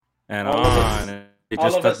and All on. And it All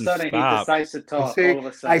just of a doesn't sudden, he stop. decides to talk. See, All of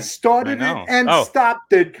a sudden. I started I know. it and Oh.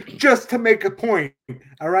 stopped it just to make a point.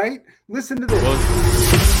 All right? Listen to this.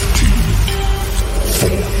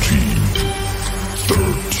 14,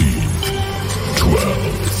 13,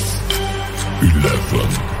 12, 11,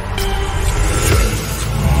 10,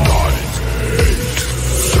 9, 8,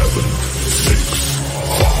 7, 6,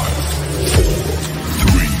 5, 4,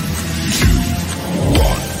 3, 2,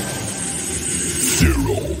 1,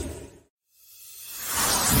 0.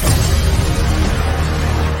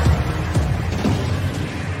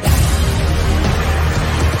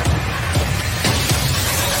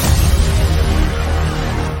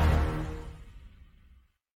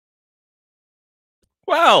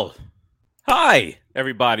 Well, hi,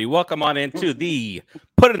 everybody. Welcome on into the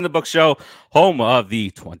Put It in the Book show, home of the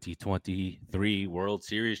 2023 World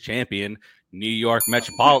Series champion, New York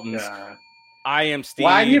Metropolitans. I am Steve.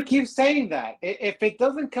 Why do you keep saying that? If it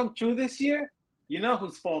doesn't come true this year, you know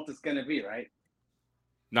whose fault it's going to be, right?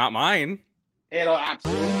 Not mine. It'll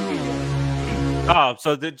absolutely be yours. Oh,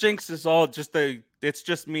 so the jinx is all just it's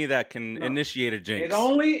just me that can initiate a jinx. It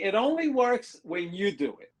only works when you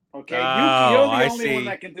do it. Okay, you're I the only see. one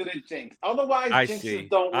that can do the jinx. Otherwise, I jinxes see.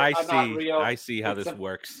 don't. I are see. Not real. I see how It's this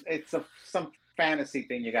works. It's some fantasy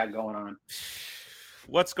thing you got going on.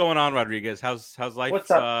 What's going on, Rodriguez? How's life?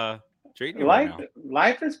 What's up? Treating you right now?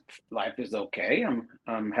 Life is okay.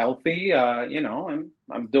 I'm healthy.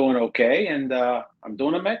 I'm doing okay, and I'm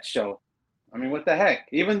doing a Mets show. I mean, what the heck?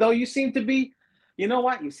 Even though you seem to be, you know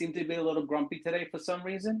what? You seem to be a little grumpy today for some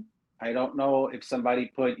reason. I don't know if somebody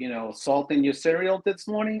put, salt in your cereal this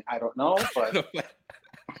morning. I don't know, but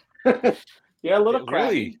you're a little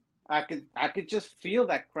crabby. Really? I could just feel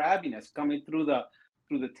that crabbiness coming through the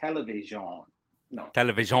television. No.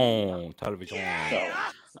 Television. So,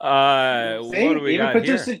 What do we even got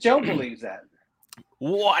producer here? Joe believes that.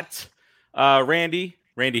 What? Randy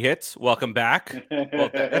Hits, welcome back. Well,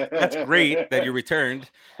 that's great that you returned.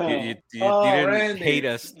 You didn't Randy. hate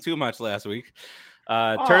us too much last week.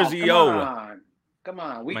 Come Terzio.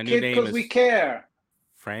 on. We My new kid name because is we care.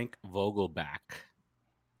 Frank Vogelback.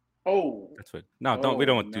 Oh, That's what. No, we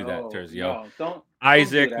don't do that, no, Terzio. no, don't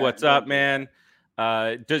Isaac, do that. what's Don't up, do man?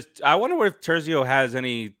 I wonder if Terzio has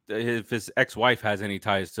if his ex-wife has any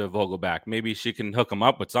ties to Vogelback. Maybe she can hook him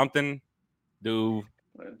up with something. You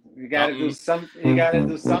gotta do something. You gotta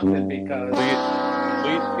do something because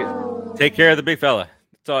take care of the big fella.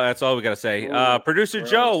 That's all we gotta say. Ooh, Producer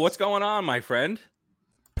gross. Joe, what's going on, my friend?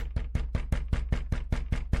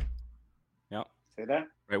 Yeah, say that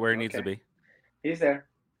right where he needs to be. he's there.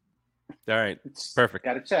 All right, perfect.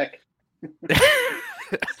 Gotta check.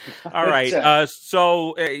 All right. Check.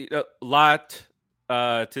 So a lot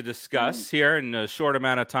to discuss here in a short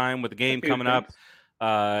amount of time with the game coming up.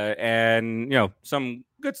 And some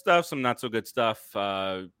good stuff, some not so good stuff,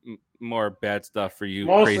 more bad stuff for you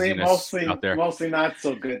craziness out there. Mostly not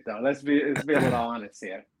so good though. Let's be a little honest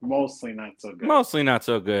here. Mostly not so good. Mostly not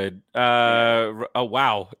so good. Oh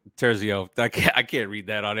wow, Terzio, I can't read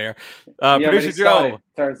that on air. Producer Joe,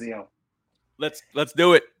 Terzio. let's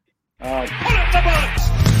do it.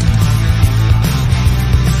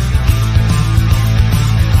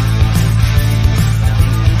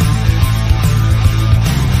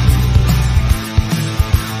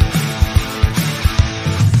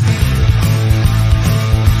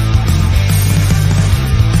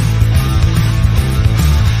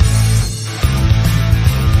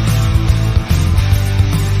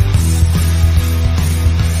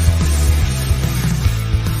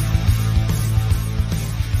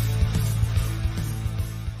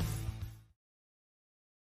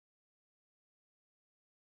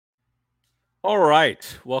 All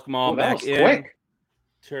right, welcome all back in. Quick.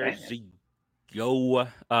 Terzio,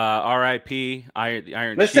 R.I.P.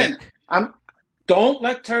 Iron Listen, Sheik. don't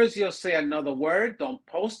let Terzio say another word. Don't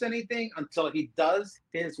post anything until he does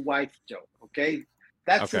his wife joke. Okay,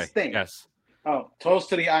 that's his thing. Yes. Oh, toast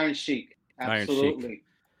to the Iron Sheik. Absolutely. Iron Sheik.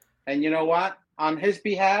 And you know what? On his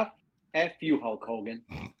behalf, F you, Hulk Hogan.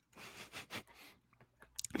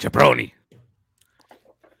 Jabroni.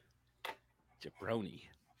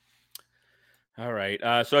 All right.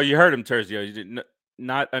 So you heard him, Terzio. You did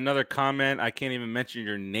not another comment. I can't even mention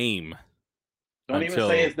your name. Don't even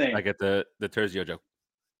say his name. I get the Terzio joke.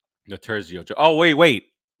 The Terzio joke. Oh, wait.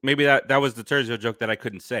 Maybe that was the Terzio joke that I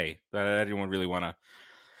couldn't say. That I didn't really want to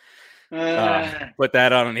put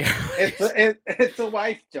that on the air. It's a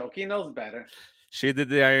wife joke. He knows better. She did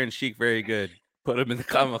the Iron Sheik very good. Put him in the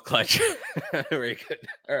comma clutch. Very good.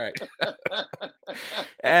 All right.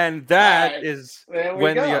 And that is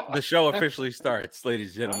when the show officially starts,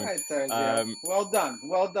 ladies and gentlemen. All right, Terzio.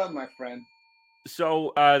 Well done, my friend.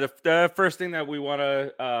 So the first thing that we want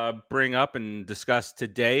to bring up and discuss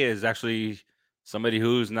today is actually somebody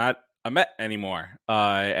who's not a Met anymore,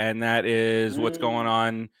 and that is what's going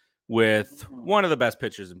on with one of the best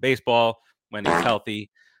pitchers in baseball when he's healthy.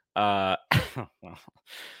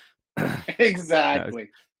 Exactly.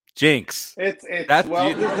 Jinx. It's That's well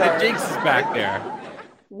the Jinx is back there.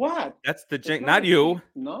 What? That's the Jinx, not you.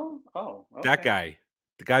 No. Oh, okay. That guy,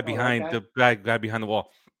 the guy behind that the guy behind the wall.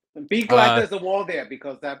 Be glad there's a wall there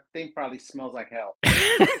because that thing probably smells like hell.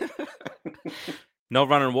 No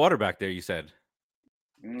running water back there, you said.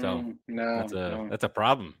 So No, that's a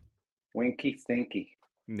problem. Winky stinky.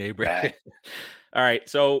 Neighbor. All right.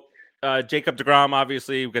 So Jacob deGrom,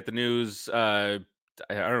 obviously, we got the news. I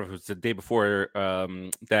don't know if it was the day before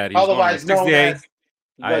that he's otherwise known as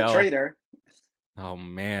the IL. traitor. Oh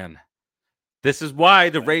man. This is why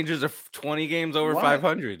the Rangers are 20 games over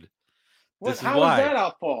 500. How is that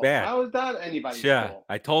our fault? Bad. How is that anybody's fault?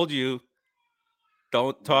 I told you.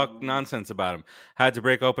 Don't talk nonsense about him. Had to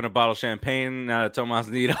break open a bottle of champagne. Now that Tomas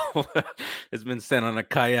Nido has been sent on a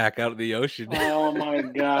kayak out of the ocean. Oh my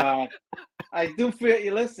God! I do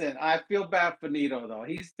feel. Listen, I feel bad for Nido though.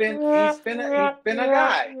 He's been a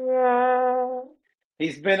guy.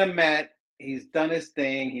 He's been a Met. He's done his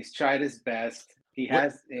thing. He's tried his best. He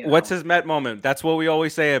has. What's his Met moment? That's what we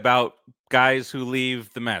always say about guys who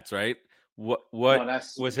leave the Mets, right? What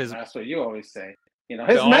was his? That's what you always say. You know,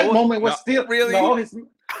 his Met moment was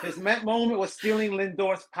his Met moment was stealing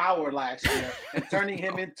Lindor's power last year and turning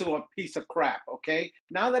him into a piece of crap. Okay,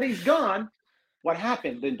 now that he's gone, what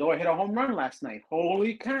happened? Lindor hit a home run last night.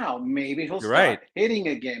 Holy cow! Maybe he'll start hitting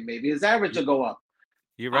again. Maybe his average will go up.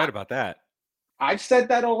 You're right about that. I've said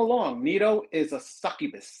that all along. Nido is a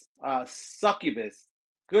succubus. Succubus.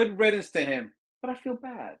 Good riddance to him. But I feel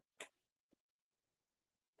bad.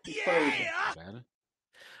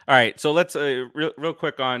 All right, so let's real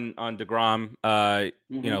quick on deGrom.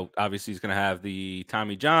 You know, obviously he's going to have the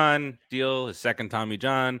Tommy John deal, his second Tommy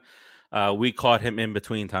John. We caught him in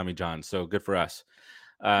between Tommy John, so good for us.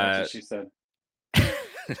 That's what she said.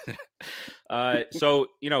 So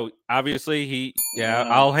you know, obviously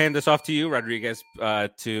I'll hand this off to you, Rodriguez,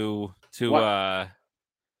 to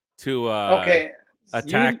okay.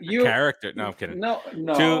 Attack the character. No, I'm kidding. No.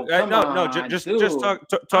 Just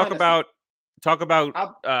talk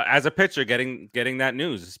about as a pitcher getting that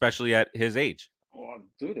news, especially at his age. Oh,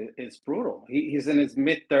 dude, it's brutal. He's in his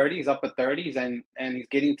mid-30s, upper 30s, and he's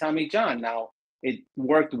getting Tommy John. Now, it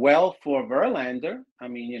worked well for Verlander. I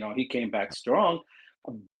mean, you know, he came back strong.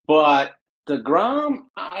 But deGrom,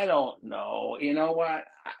 I don't know. You know what?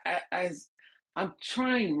 I'm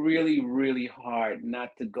trying really, really hard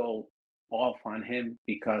not to go off on him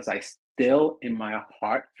because I still, in my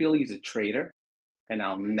heart, feel he's a traitor. And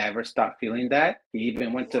I'll never stop feeling that. He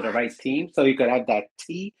even went to the right team so he could have that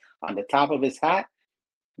T on the top of his hat,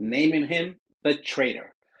 naming him the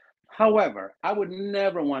traitor. However, I would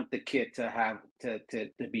never want the kid to have to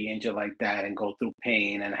be injured like that and go through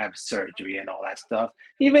pain and have surgery and all that stuff,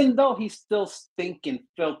 even though he's still stinking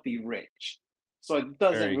filthy rich. So it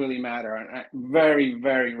doesn't really matter. Very,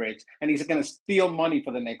 very rich. And he's going to steal money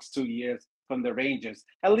for the next 2 years from the Rangers.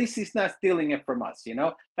 At least he's not stealing it from us, you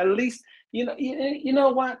know? At least, you know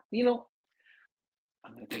what? You know,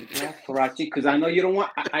 I'm going to take that, Karachi, because I know you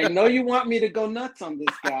want me to go nuts on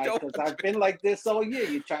this guy because I've been like this all year.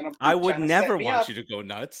 I would never want you to go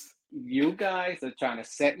nuts. You guys are trying to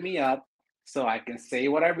set me up so I can say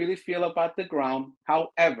what I really feel about deGrom.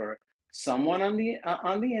 However, someone on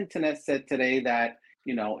the internet said today that,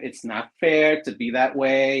 you know, it's not fair to be that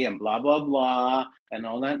way and blah, blah, blah, and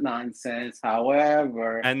all that nonsense.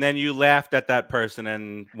 However... And then you laughed at that person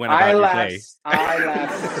and went about your day. I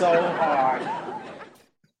laughed so hard.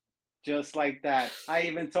 Just like that. I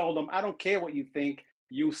even told him, I don't care what you think.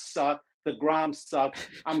 You suck. deGrom sucks.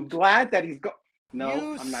 I'm glad that he's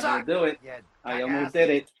No, I'm not going to do it. I almost did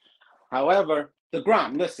it. However,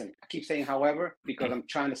 deGrom, listen, I keep saying however because I'm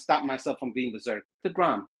trying to stop myself from being berserk.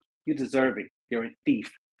 deGrom, you deserve it. You're a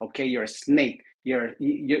thief, okay? You're a snake. You're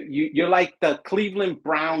like the Cleveland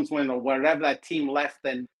Browns when or whatever that team left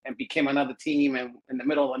and became another team and in the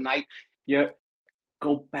middle of the night.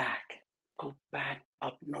 Go back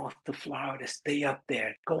up north to Florida. Stay up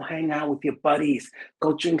there. Go hang out with your buddies.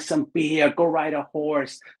 Go drink some beer. Go ride a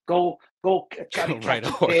horse. Go try to catch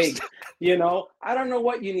a pig. You know, I don't know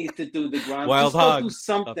what you need to do, deGrom. Wild hogs. Go do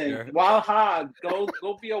something. Wild hog. Go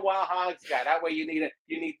be a wild hogs guy. That way you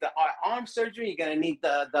need the arm surgery. You're gonna need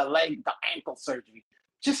the ankle surgery.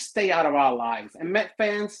 Just stay out of our lives. And Met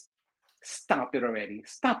fans, stop it already.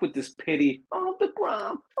 Stop with this pity. Oh,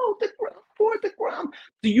 deGrom. support DeGrom.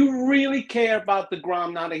 Do you really care about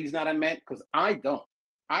DeGrom now that he's not a Met? Because I don't.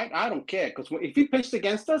 I don't care. Because if he pitched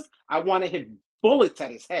against us, I want to hit bullets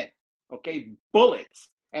at his head. Okay, bullets.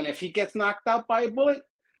 And if he gets knocked out by a bullet,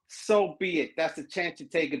 so be it. That's the chance you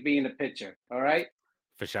take of being a pitcher. All right.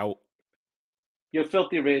 For sure. You're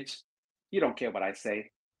filthy rich. You don't care what I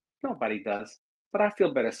say. Nobody does. But I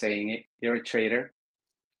feel better saying it. You're a traitor.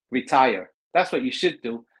 Retire. That's what you should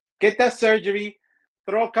do. Get that surgery,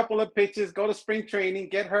 throw a couple of pitches, go to spring training,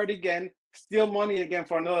 get hurt again, steal money again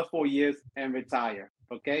for another 4 years, and retire.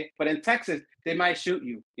 Okay? But in Texas, they might shoot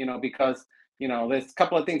you, because, there's a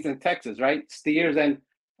couple of things in Texas, right? Steers and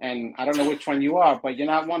I don't know which one you are, but you're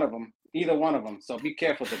not one of them. Either one of them. So be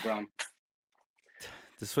careful, DeGrom.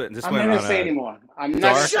 I'm not going to say anymore. I'm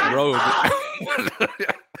not dark road.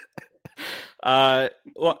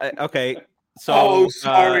 Well, okay. So,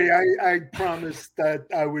 sorry. I promised that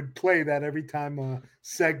I would play that every time a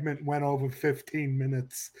segment went over 15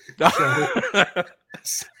 minutes. So,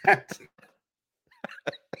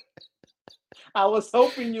 I was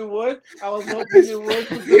hoping you would.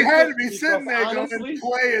 You had to be sitting there honestly, going,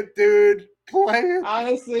 play it, dude. Play it.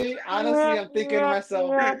 Honestly, I'm thinking to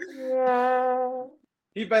myself,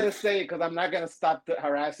 he better say it because I'm not going to stop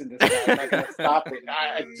harassing this guy. I'm not going to stop it.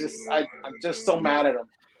 I'm just so mad at him.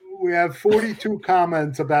 We have 42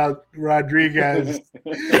 comments about Rodriguez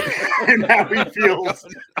and how he feels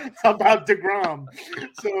about DeGrom.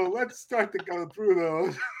 So let's start to go through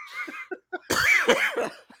those.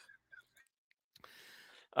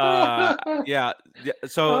 Yeah.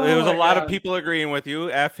 So there was a lot of people agreeing with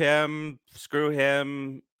you. F him, screw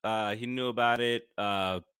him. He knew about it.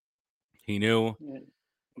 He knew.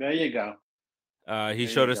 There you go. He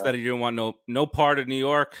showed us that he didn't want no part of New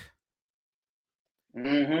York.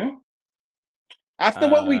 Mm-hmm. After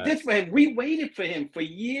what we did for him, we waited for him for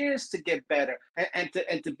years to get better and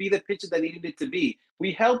to be the pitcher that he needed to be.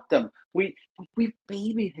 We helped him. We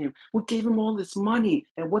babied him. We gave him all this money.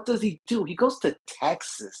 And what does he do? He goes to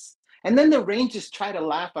Texas. And then the Rangers try to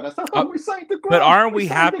laugh at us. Oh, we signed DeGrom. But aren't we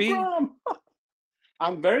happy?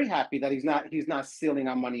 I'm very happy that he's not stealing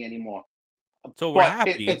our money anymore. So we're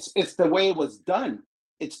happy. It's the way it was done.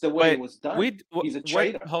 It's the way it was done. He's a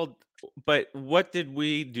traitor. But what did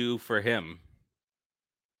we do for him?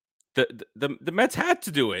 The Mets had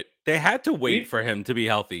to do it. They had to wait for him to be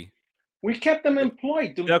healthy. We kept them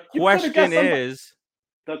employed. Dude. The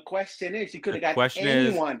question is, you could have got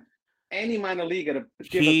any minor leaguer to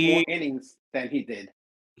give us more innings than he did.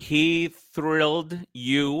 He thrilled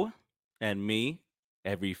you and me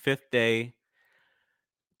every fifth day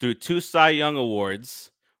through 2 Cy Young Awards,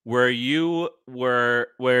 where you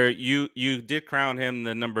did crown him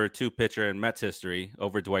the number 2 pitcher in Mets history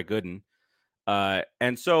over Dwight Gooden.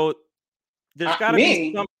 And so there's got to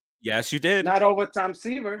be some. Yes, you did. Not over Tom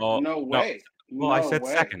Seaver. Oh, no way. No. Well, I said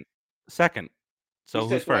second. So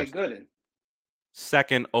who's first? Dwight Gooden.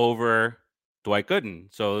 Second over Dwight Gooden.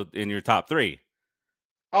 So in your top 3.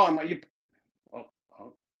 Oh,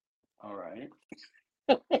 all right.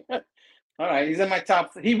 All right. He's in my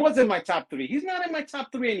top. He was in my top 3. He's not in my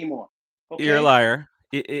top 3 anymore. Okay? You're a liar.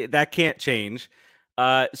 That can't change.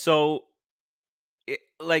 So.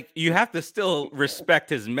 You have to still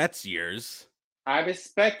respect his Mets years. I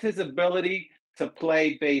respect his ability to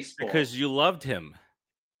play baseball because you loved him.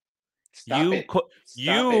 Stop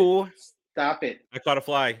it. I caught a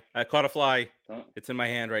fly. Oh. It's in my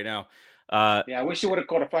hand right now. Yeah, I wish you would have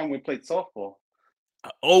caught a fly when we played softball.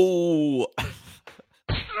 Oh,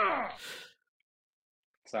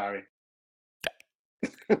 sorry.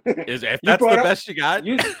 If that's the best you got,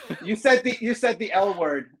 you said the L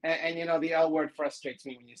word, and the L word frustrates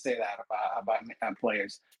me when you say that about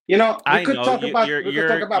players. We could talk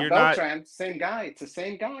about Beltran. Same guy. It's the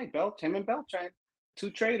same guy. Him and Beltran, 2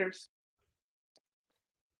 traitors.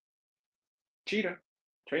 Cheater,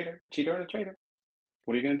 and a traitor.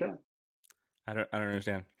 What are you gonna do? I don't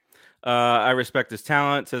understand. I respect his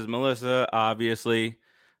talent, says Melissa. Obviously.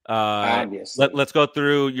 Let's go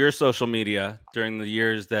through your social media during the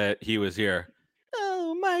years that he was here.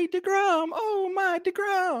 Oh my DeGrom.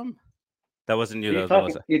 That wasn't you. That was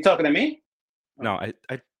Melissa. You talking to me? No, I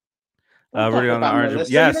already on the orange.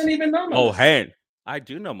 Melissa? Yes. You don't even know Melissa. Oh, hey, I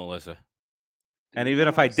do know Melissa. And even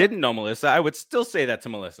if I didn't know Melissa, I would still say that to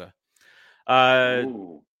Melissa.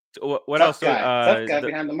 What else? Tough guy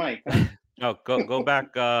behind the mic. Huh? No, go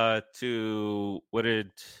back to what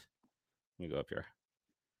did? Let me go up here.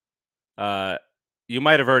 You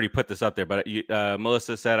might have already put this up there, but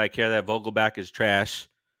Melissa said, "I care that Vogelback is trash."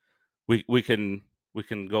 We can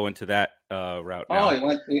go into that route now. Oh, you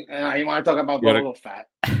want to talk about Vogelfat?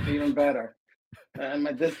 Even better.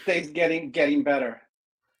 This day's getting better.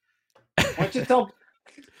 don't you tell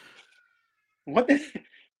what the,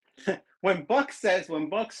 when Buck says, well,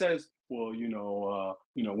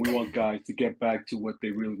 we want guys to get back to what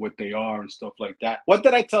they are and stuff like that. What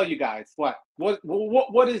did I tell you guys? What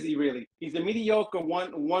is he really? He's a mediocre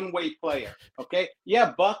one-way player. Okay,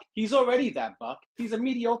 yeah, Buck. He's already that, Buck. He's a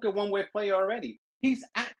mediocre one-way player already. He's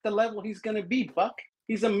at the level he's gonna be, Buck.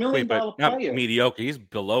 He's $1 million not player. Mediocre. He's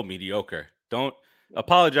below mediocre. Don't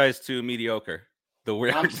apologize to mediocre. The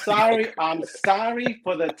weird. I'm sorry. I'm sorry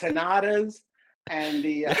for the Tenadas and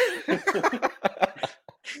the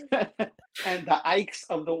and the Ikes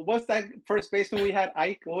of the what's that first baseman we had?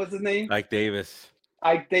 Ike. What was his name? Ike Davis.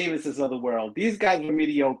 Ike Davis is of the world. These guys were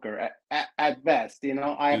mediocre at best.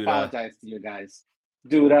 I apologize to you guys.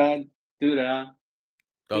 Duda.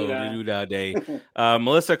 Oh, Duda Day.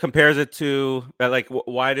 Melissa compares it to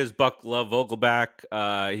why does Buck love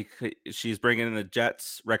Vogelback? She's bringing in the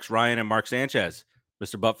Jets, Rex Ryan, and Mark Sanchez,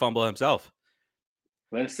 Mr. Butt Fumble himself.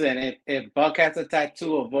 Listen, if Buck has a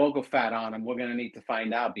tattoo of Vogelfat on him, we're gonna need to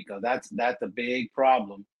find out because that's a big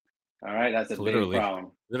problem. All right, that's a big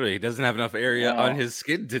problem. Literally, he doesn't have enough area on his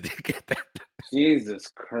skin to get that. Jesus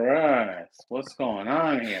Christ, what's going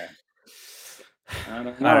on here? I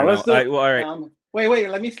don't know. I don't know. All right. Wait.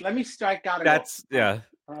 Let me strike out. That's yeah.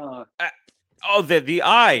 The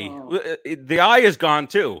eye. The eye is gone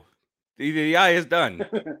too. The eye is done.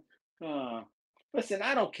 Listen,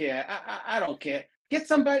 I don't care. I don't care. Get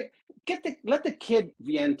somebody. Let the kid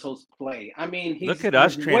Vientos play. I mean, look at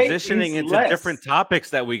us transitioning into different topics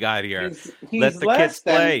that we got here. Let the kids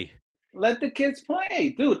play. Let the kids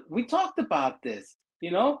play, dude. We talked about this.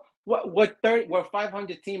 We're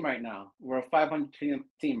 500 team right now. We're a 500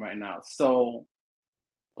 team right now. So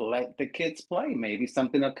let the kids play. Maybe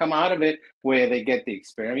something will come out of it where they get the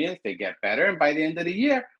experience, they get better, and by the end of the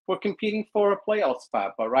year, we're competing for a playoff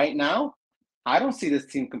spot. But right now, I don't see this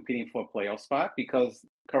team competing for a playoff spot because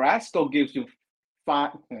Carrasco gives you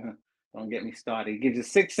 5. Don't get me started. He gives you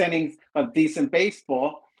 6 innings of decent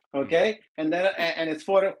baseball. Okay, and then and it's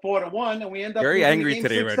 4-1, and we end up very angry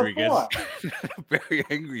today, Rodriguez. Very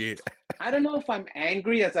angry. I don't know if I'm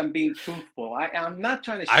angry as I'm being truthful. I'm not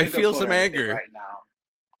trying to. I feel some anger right now.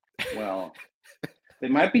 Well, there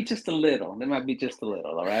might be just a little.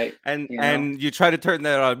 All right. And you tried to turn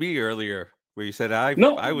that on me earlier, where you said I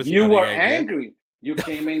was. You were angry. You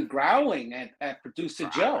came in growling at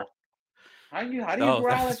producer Joe. How do you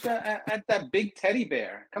growl at that big teddy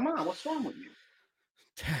bear? Come on, what's wrong with you?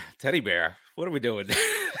 Teddy bear. What are we doing?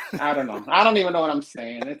 I don't know. I don't even know what I'm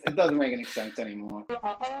saying. It doesn't make any sense anymore.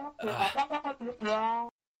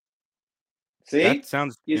 See? That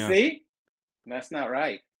sounds. You see? That's not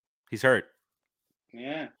right. He's hurt.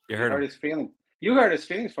 Yeah. You hurt his feelings. You hurt his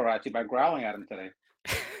feelings, Farachi, by growling at him today.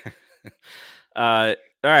 All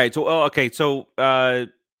right. So, okay. So,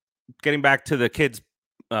 getting back to the kids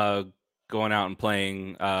going out and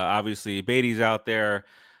playing. Obviously, Beatty's out there.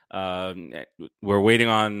 We're waiting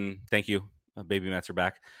on. Thank you, baby Mets are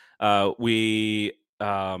back. Mauricio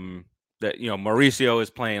is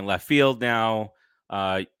playing left field now,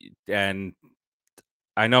 and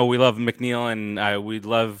I know we love McNeil and we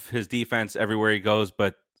love his defense everywhere he goes,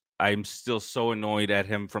 but I'm still so annoyed at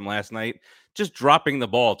him from last night. Just dropping the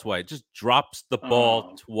ball twice. Just drops the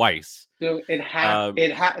ball twice. Dude,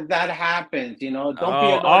 that happens. Don't be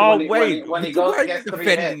annoyed when he goes against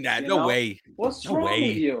defending that. No way. What's wrong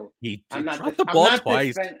with you? He dropped the ball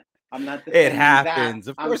twice. I'm not. It happens.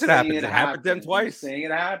 Of course, it happens. It happened to them twice. Saying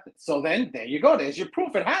it happens. So then, there you go. There's your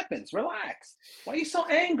proof. It happens. Relax. Why are you so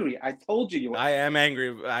angry? I told you. I am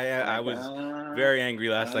angry. I was very angry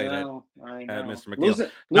last night at Mr.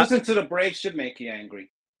 McNeil. Losing to the Braves should make you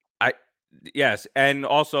angry. Yes, and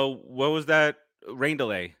also, what was that rain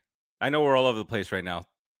delay? I know we're all over the place right now.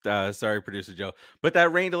 Sorry, producer Joe, but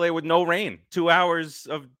that rain delay with no rain, 2 hours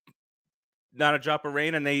of not a drop of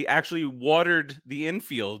rain, and they actually watered the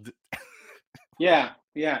infield. Yeah.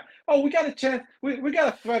 Oh, we got a chance. We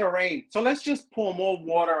got a threat of rain, so let's just pour more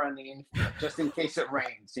water on the infield just in case it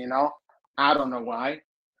rains. I don't know why.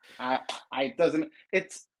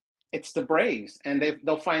 It's the Braves, and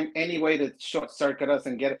they'll find any way to short circuit us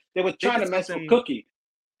and get it. They were trying to mess with Cookie.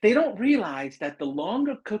 They don't realize that the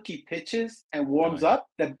longer Cookie pitches and warms up,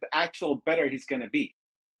 the actual better he's going to be.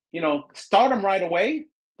 Start him right away,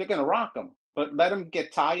 they're going to rock him. But let him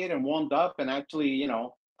get tired and warmed up and actually,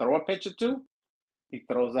 throw a pitch or two. He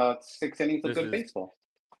throws out 6 innings of good baseball.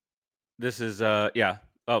 This is, yeah.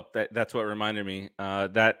 Oh, that's what reminded me.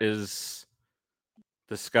 That is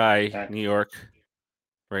the Sky, New York.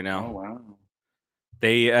 Right now. Oh, wow.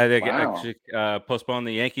 They actually postponed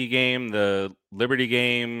the Yankee game, the Liberty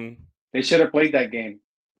game. They should have played that game.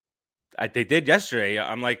 they did yesterday.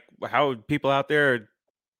 I'm like, how people out there?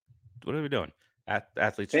 What are we doing?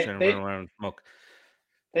 Athletes trying to run around and smoke.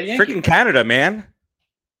 Freaking Canada, man.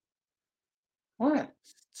 What?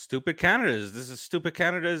 Stupid Canada's. This is stupid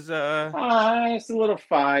Canada's. It's a little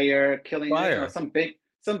fire killing. Fire. You know, some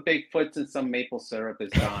Bigfoots and some maple syrup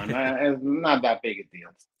is gone. It's not that big a deal.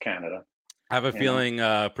 It's Canada. I have a feeling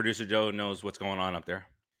producer Joe knows what's going on up there.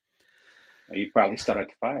 You probably started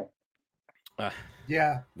the fire.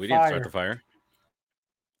 Yeah, we didn't start the fire.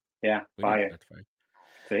 Yeah, fire.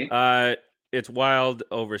 See, it's wild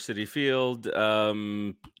over Citi Field.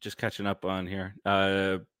 Just catching up on here.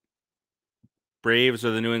 Braves are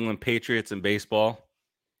the New England Patriots in baseball.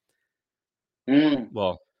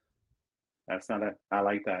 Well, that's not it. I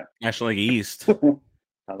like that. National League East,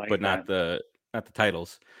 I like but that. not the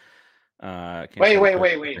titles.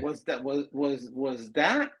 Wait. Was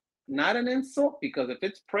that not an insult? Because if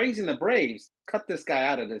it's praising the Braves, cut this guy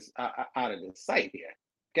out of this site here.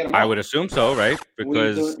 Get him. I would assume so, right?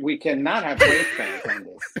 Because we cannot have Braves fans on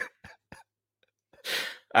this.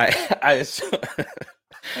 I assume.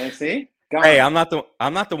 See. Hey, I'm not the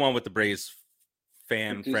one with the Braves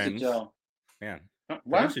fan Producer friends. Joe. Man,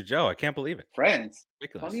 what? Producer Joe, I can't believe it. Friends.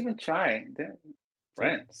 Ridiculous. Don't even try. They're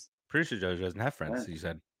friends. Producer Joe doesn't have friends. He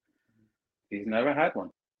said he's never had one.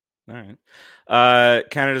 All right.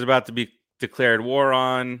 Canada's about to be declared war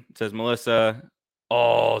on, says Melissa.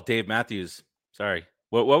 Oh, Dave Matthews. Sorry.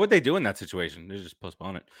 What would they do in that situation? They just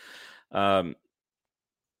postpone it.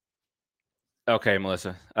 Okay,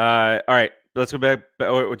 Melissa. All right. Let's go back.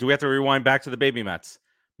 Do we have to rewind back to the baby Mets?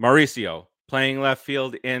 Mauricio playing left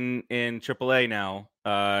field in AAA now.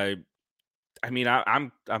 I mean,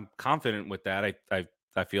 I'm confident with that.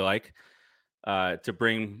 I feel like to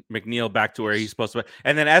bring McNeil back to where he's supposed to be.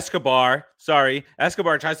 And then Escobar tries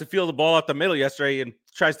to field the ball up the middle yesterday and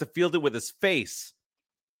tries to field it with his face.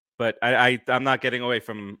 But I'm not getting away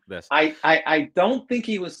from this. I don't think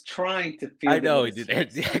he was trying to field. I know he did.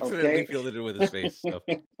 He accidentally fielded it with his face. So.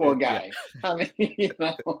 Poor guy. Yeah. I mean, you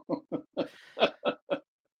know.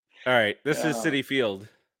 All right, this is Citi Field.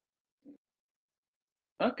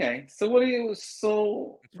 Okay, so what are you?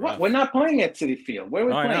 So what? We're not playing at Citi Field. Where are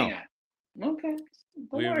we playing at? Okay,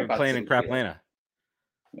 we're playing in Craplana.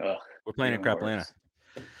 We're playing in Craplana.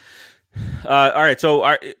 All right, so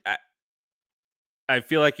I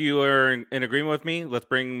feel like you are in agreement with me. Let's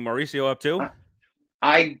bring Mauricio up too.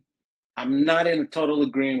 I'm not in total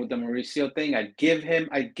agreement with the Mauricio thing. I'd give him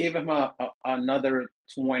another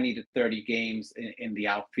 20 to 30 games in the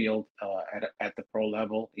outfield at the pro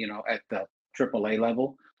level. You know, at the AAA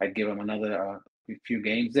level, I'd give him another few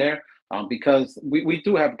games there because we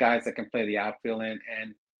do have guys that can play the outfield,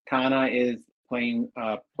 and Kana is playing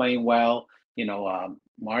well. You know,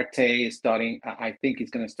 Marte is starting. I think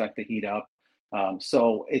he's going to start to heat up.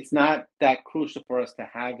 So it's not that crucial for us to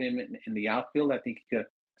have him in the outfield. I think he could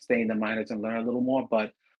stay in the minors and learn a little more.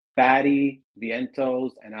 But Batty,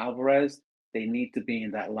 Vientos, and Alvarez, they need to be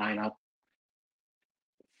in that lineup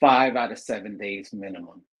 5 out of 7 days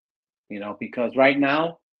minimum. You know, because right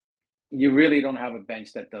now you really don't have a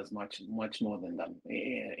bench that does much more than them.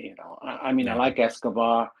 You know, I mean, I like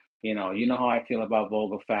Escobar. You know how I feel about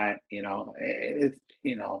Vogelfat. You know, it's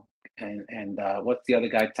and what's the other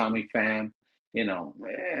guy? Tommy Pham. You know,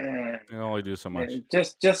 you only do so much.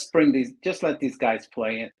 Just let these guys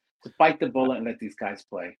play it. To bite the bullet and let these guys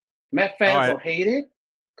play. Met fans will hate it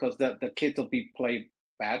because the kids will be played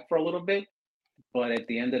bad for a little bit. But at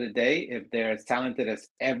the end of the day, if they're as talented as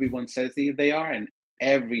everyone says they are, and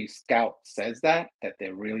every scout says that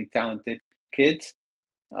they're really talented kids,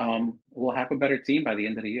 we'll have a better team by the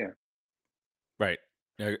end of the year. Right.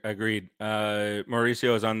 Agreed.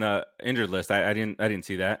 Mauricio is on the injured list. I didn't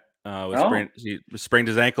see that. He sprained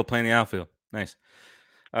his ankle playing the outfield. Nice.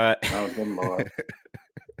 Oh, good Lord.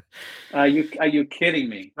 Are you kidding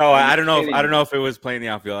me? No, I don't know. I don't know if it was playing the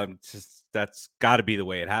outfield. That's got to be the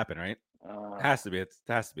way it happened, right? It has to be. It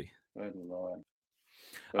has to be. Good Lord.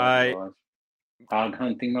 Lord. Hog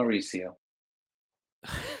hunting Mauricio.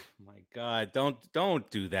 My God!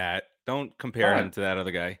 Don't do that. Don't compare him to that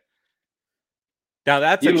other guy. Now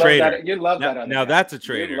that's a traitor. You love that other guy. Now that's a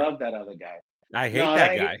traitor. You love that other guy. I hate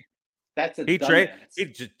that guy. That's a He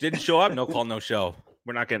just didn't show up. No call, no show.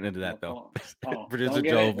 We're not getting into that though. Producer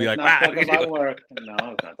Joe will be like, talking about work. No,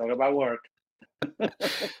 it's not talking about work.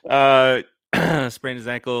 Sprained his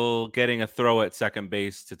ankle getting a throw at second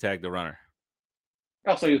base to tag the runner.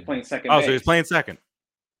 Oh, so he was playing second base. So he's playing second.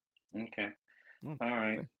 Okay. All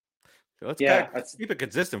right. Let's keep it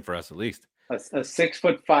consistent for us at least. A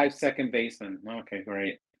 6'5" second baseman. Okay,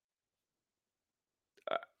 great.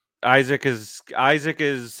 Isaac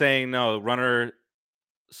is saying no. Runner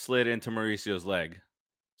slid into Mauricio's leg.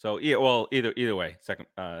 So yeah, well, either way, second.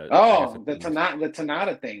 The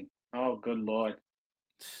Tanada thing. Oh, good lord!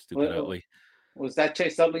 Stupid Utley. Was that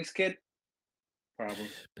Chase Utley's kid? Probably.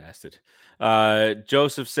 Bastard.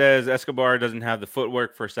 Joseph says Escobar doesn't have the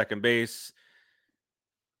footwork for second base.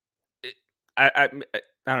 I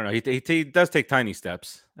don't know. He does take tiny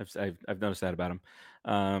steps. I've noticed that about him.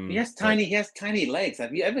 He has tiny legs.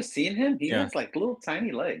 Have you ever seen him? He has like little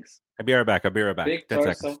tiny legs. I'll be right back. Big 10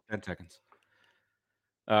 torso. seconds. 10 seconds.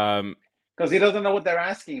 Because he doesn't know what they're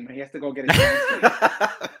asking him. He has to go get his answer.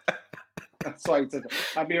 That's why he said,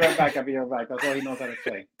 I'll be right back. That's all he knows how to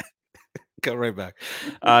say. Go right back.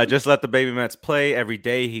 Just let the baby Mets play every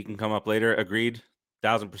day. He can come up later. Agreed.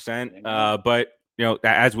 1000%. But you know,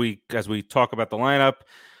 as we talk about the lineup,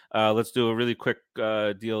 let's do a really quick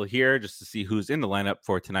deal here just to see who's in the lineup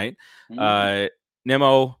for tonight.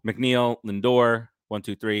 Nimmo, McNeil, Lindor, 1,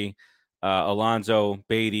 2, 3, Alonso,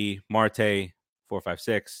 Beatty, Marte, 4, 5,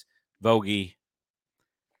 6, Vogie,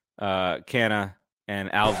 Canna,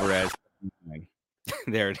 and Alvarez.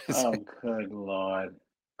 There it is. Oh,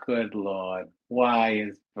 good lord! Why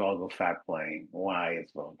is Vogelfat playing?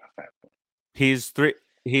 He's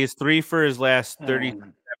three for his last 30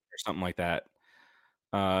 or something like that.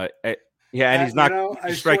 And he's not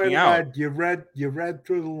striking out. You read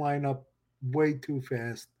through the lineup way too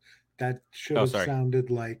fast. That should have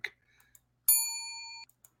sounded like.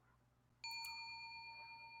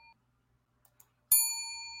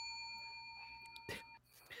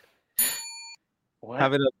 What?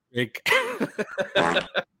 Have it up, Jake.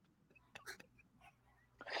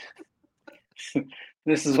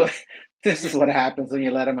 This is what happens when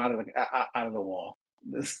you let him out of the wall.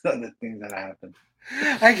 This is the things that happen.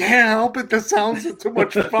 I can't help it. The sounds are too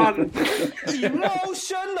much fun.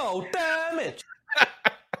 Emotional damage.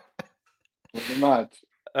 Pretty much.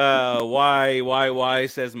 Why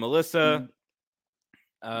says Melissa.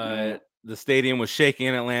 The stadium was shaking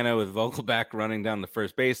in Atlanta with Vogelback running down the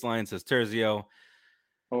first baseline, says Terzio.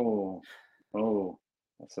 Oh,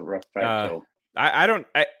 that's a rough fact.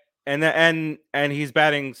 And he's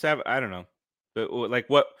batting 7. I don't know, but like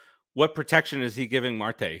what protection is he giving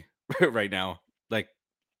Marte right now? Like,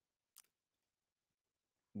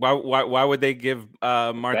 why would they give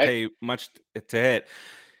Marte much to hit?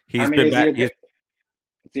 Is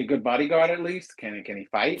he a good bodyguard at least? Can he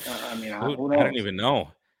fight? Who knows? I don't even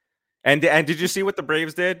know. And did you see what the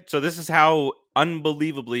Braves did? So this is how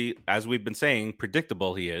unbelievably, as we've been saying,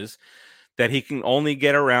 predictable he is, that he can only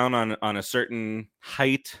get around on a certain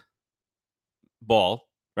height ball,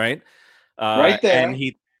 right? Right there. And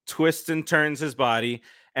he twists and turns his body.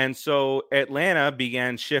 And so Atlanta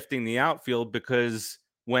began shifting the outfield because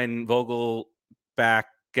when Vogelback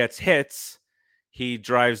gets hits, he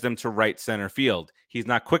drives them to right center field. He's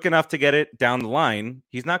not quick enough to get it down the line.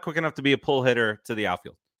 He's not quick enough to be a pull hitter to the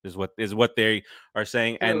outfield. Is what they are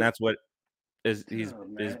saying, and that's what is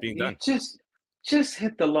being done. Just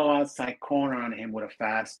hit the low outside corner on him with a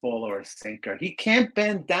fastball or a sinker. He can't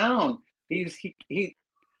bend down.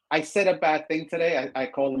 I said a bad thing today. I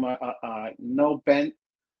called him a no bend,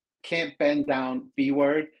 can't bend down B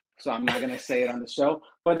word. So I'm not gonna say it on the show.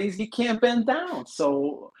 But he can't bend down.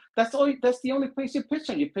 So that's the only place you pitch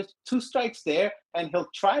him. You pitch 2 strikes there, and he'll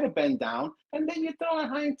try to bend down, and then you throw a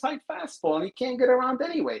high and tight fastball, and he can't get around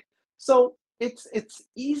anyway. So it's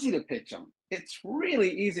easy to pitch him. It's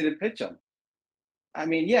really easy to pitch him. I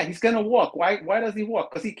mean, yeah, he's gonna walk. Why does he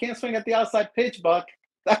walk? Because he can't swing at the outside pitch, Buck.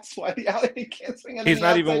 That's why he can't swing at. He's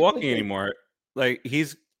not even walking anymore. Like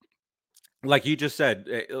he's. Like you just said,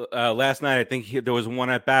 last night I think there was one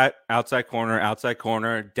at bat, outside corner,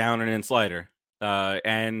 down and in slider,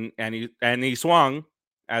 and he swung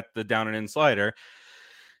at the down and in slider,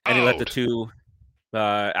 and he let the 2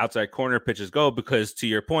 outside corner pitches go because, to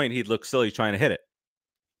your point, he'd look silly trying to hit it.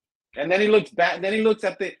 And then he looks back. Then he looks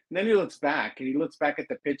back, and he looks back at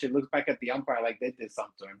the pitcher, looks back at the umpire like they did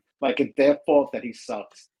something to him, like it's their fault that he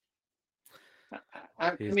sucks.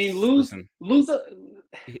 I mean, lose.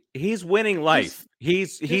 He's winning life.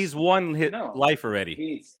 He's won his life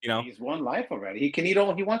already. He's won life already. He can eat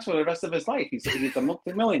all he wants for the rest of his life. He's a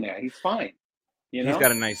multimillionaire. He's fine. He's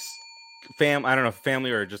got a nice I don't know,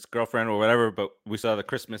 family or just girlfriend or whatever. But we saw the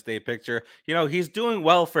Christmas Day picture. He's doing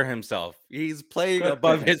well for himself. He's playing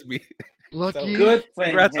above his means. Lucky. Good.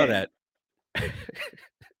 Congrats on that.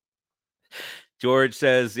 George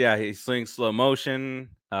says, yeah, he slings slow motion.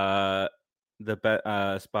 Spot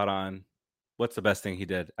on. What's the best thing he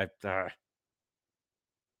did? Like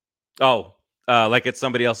it's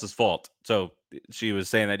somebody else's fault. So she was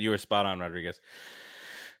saying that you were spot on, Rodriguez.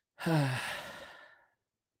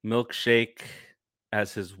 Milkshake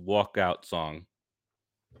as his walkout song.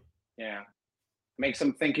 Yeah. Makes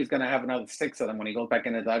him think he's going to have another 6 of them when he goes back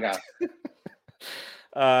in the dugout.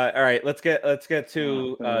 All right, let's get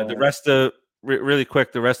to the rest of really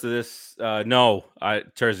quick. The rest of this, no,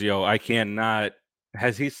 Terzio, I cannot.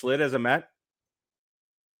 Has he slid as a Met?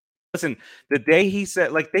 Listen, the day he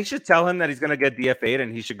said, like, they should tell him that he's going to get DFA'd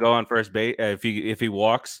and he should go on first base. If he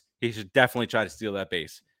walks, he should definitely try to steal that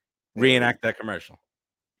base. Reenact that commercial.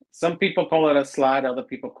 Some people call it a slide. Other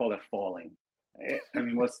people call it falling. I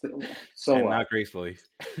mean, not gracefully.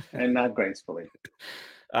 And not gracefully.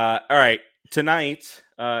 All right. Tonight,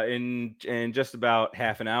 in just about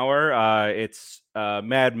half an hour, it's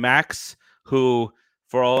Mad Max, who,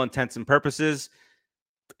 for all intents and purposes,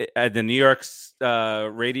 at the New York's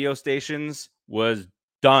radio stations, was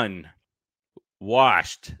done,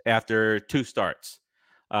 washed after 2 starts.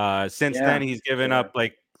 Since then, he's given up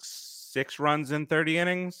like 6 runs in 30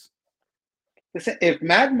 innings. Listen, if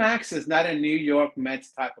Mad Max is not a New York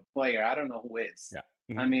Mets type of player, I don't know who is. Yeah.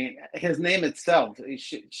 Mm-hmm. I mean, his name itself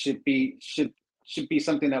should be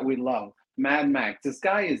something that we love. Mad Max. This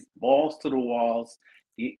guy is balls to the walls.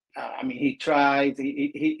 He tries.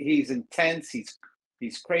 He's intense.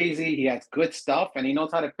 He's crazy. He has good stuff, and he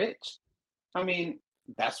knows how to pitch. I mean,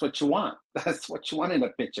 that's what you want. That's what you want in a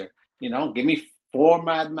pitcher. Give me 4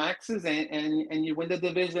 Mad Maxes and you win the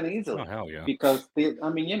division easily. Oh, hell yeah. Because, and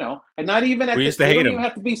not even at we used to hate him. Don't even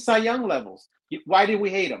have to be Cy Young levels. Why did we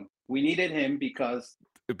hate him? We needed him because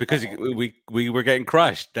we were getting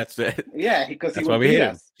crushed. That's it. Yeah, because that's why we hated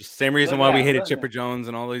him. Just same reason why we hated Chipper Jones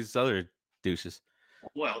and all these other douches.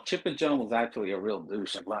 Well, Chipper Jones was actually a real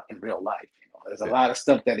douche in real life. There's a lot of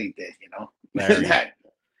stuff that he did.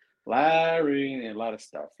 Larry, and a lot of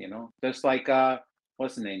stuff. Just like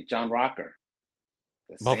what's his name, John Rocker.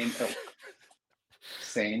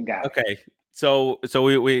 Same guy. Okay, so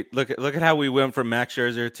we look at how we went from Max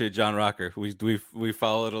Scherzer to John Rocker. We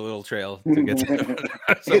followed a little trail to get to.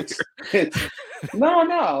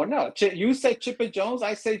 No. You said Chipper Jones.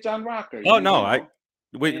 I say John Rocker. Oh no,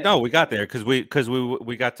 we got there because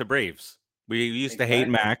we got to Braves. We used to hate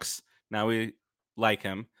Max. Now we like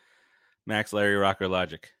him. Max, Larry, Rocker,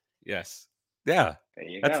 Logic. Yes, yeah.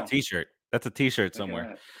 That's a T-shirt. That's a T-shirt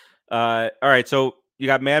somewhere. All right, so. You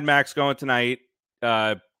got Mad Max going tonight.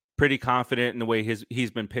 Pretty confident in the way he's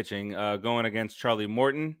been pitching. Going against Charlie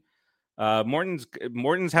Morton. Morton's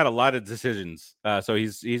had a lot of decisions. So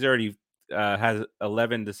he's already has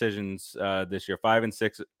 11 decisions this year.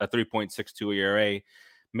 5-6, a 3.62 ERA.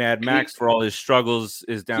 Mad Max, for all his struggles,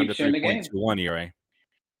 is down to 3.21 ERA.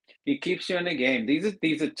 He keeps you in the game.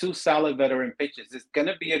 These are 2 solid veteran pitchers. It's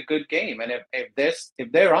gonna be a good game. And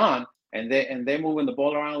if they're on and they're moving the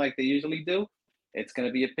ball around like they usually do. It's going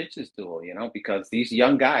to be a pitcher's duel, because these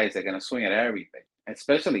young guys are going to swing at everything,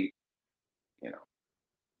 especially, what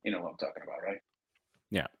I'm talking about, right?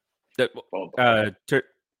 Yeah.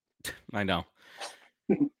 I know.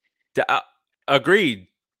 Agreed,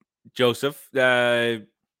 Joseph. Vogie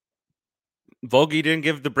didn't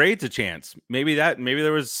give the Braves a chance. Maybe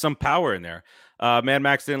there was some power in there. Mad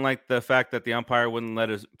Max didn't like the fact that the umpire wouldn't let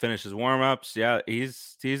us finish his warm-ups. Yeah,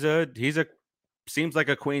 he's a seems like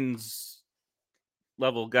a Queens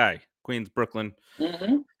level guy. Queens, Brooklyn.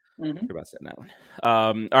 Mm-hmm. About saying that one.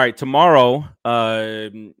 All right, tomorrow,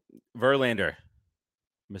 Verlander,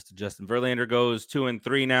 Mr. Justin Verlander goes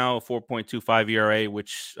 2-3 now, 4.25 ERA,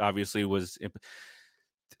 which obviously was.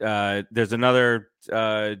 There's another.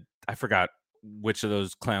 I forgot which of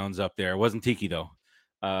those clowns up there. It wasn't Tiki though.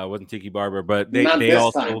 Wasn't Tiki Barber, but they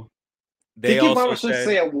also. They Tiki also Barber should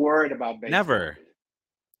say a word about baseball. Never.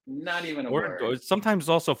 Not even a word. Sometimes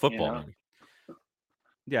also football. Maybe.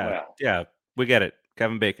 Yeah, we get it.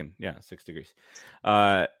 Kevin Bacon, 6 degrees.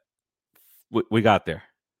 We got there.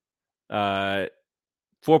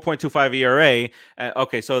 4.25 ERA.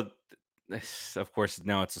 Okay, so of course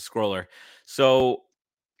now it's a scroller. So,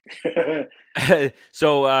 he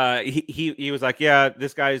was like, yeah,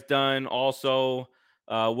 this guy's done. Also,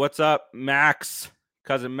 what's up, Max?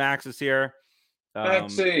 Cousin Max is here.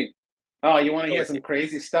 Maxie. Oh, you want to hear some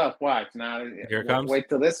crazy stuff? Watch now. Here it comes. Wait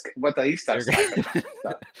till he starts. So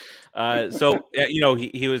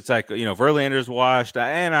he was like, Verlander's washed,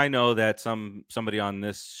 and I know that somebody on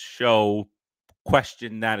this show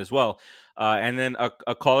questioned that as well. And then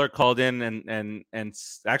a caller called in and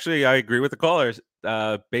actually I agree with the callers.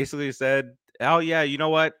 Basically said, oh yeah, you know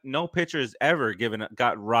what? No pitcher's ever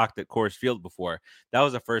got rocked at Coors Field before. That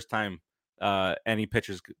was the first time any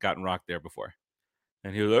pitcher's gotten rocked there before.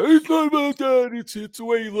 And he was like, it's not about that. It's the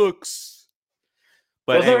way he looks.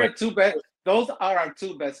 But those are our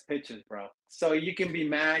 2 best pitchers, bro. So you can be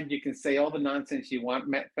mad. You can say all the nonsense you want,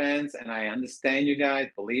 Met fans. And I understand you guys.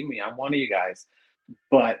 Believe me, I'm one of you guys.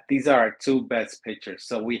 but these are our two best pitchers,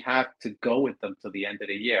 so we have to go with them to the end of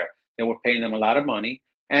the year. And we're paying them a lot of money,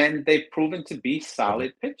 and they've proven to be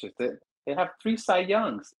solid pitchers. They have 3 Cy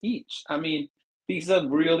Youngs each. I mean, these are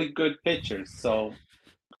really good pitchers. So,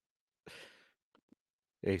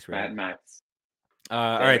 Ace Mad Max.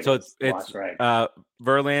 All right, so it's right.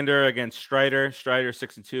 Verlander against Strider. Strider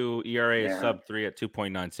 6-2, ERA is sub 3 at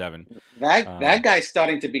 2.97. That guy's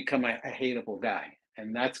starting to become a hateable guy,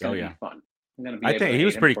 and that's going to be fun. I think he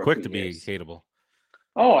was pretty quick to be hateable.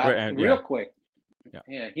 Oh, real quick.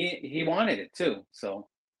 Yeah, he wanted it too. So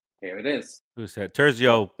here it is. Who said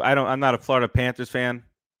Terzio? I'm not a Florida Panthers fan.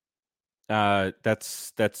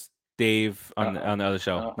 That's Dave on the other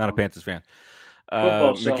show. Not a Panthers fan.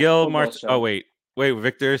 McGill March. Oh wait.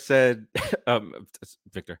 Victor said.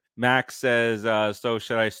 Victor. Max says. So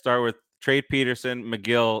should I start with Trade Peterson,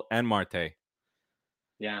 McGill, and Marte?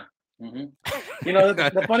 Yeah. Mm-hmm. You know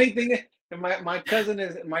the funny thing is, my cousin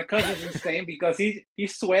is insane because he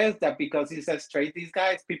swears that because he says trade these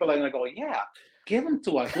guys, people are gonna go, yeah, give them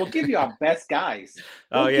to us. We'll give you our best guys.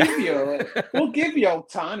 We'll give you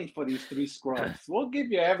Ohtani for these 3 scrubs. We'll give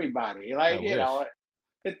you everybody. Like know,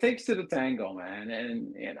 it takes to the tango, man.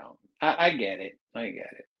 And you know, I get it.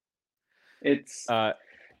 It's all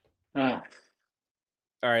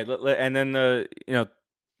right. And then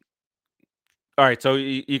all right. So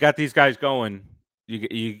you got these guys going.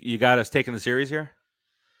 You got us taking the series here.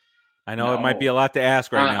 I know it might be a lot to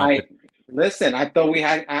ask right now. Listen, I thought we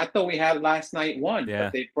had last night one,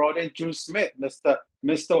 but they brought in Drew Smith, Mr.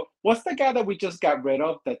 What's the guy that we just got rid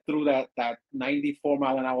of that threw that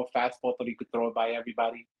 94-mile-an-hour fastball that he could throw it by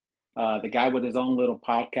everybody? The guy with his own little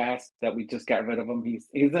podcast that we just got rid of him. He's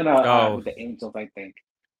in with the Angels, I think.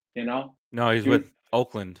 You know? No, he's with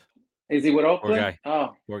Oakland. Is he with Oakland? Poor guy.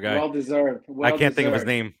 Oh, poor guy. Well deserved. I can't think of his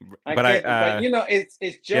name, but you know, it's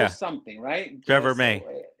Joe something, right? Trevor May.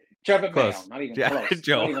 Trevor close. Mayo, not even close.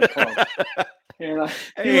 Joe. Not even close. You know,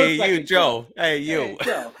 hey, you, Joe. Hey, you. Hey,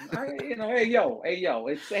 Joe. You know, hey, yo.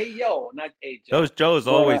 It's hey, yo, not hey, Joe. Those Joes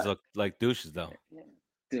always look like douches, though.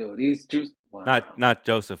 Dude, he's just wow. Not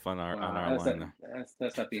Joseph on our line.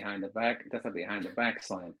 That's not behind the back. That's not behind the back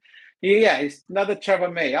slam. Yeah, it's another Trevor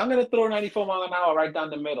May. I'm gonna throw 94 mile an hour right down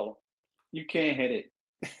the middle. You can't hit it.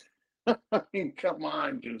 I mean, come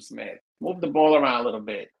on, Drew Smith. Move the ball around a little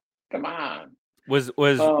bit. Come on. Was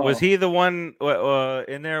he the one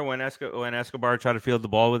in there when Escobar tried to field the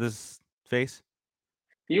ball with his face?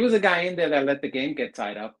 He was a guy in there that let the game get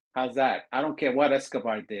tied up. How's that? I don't care what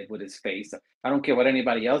Escobar did with his face. I don't care what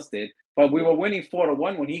anybody else did. But we were winning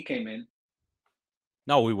 4-1 when he came in.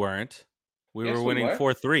 No, we weren't. We were winning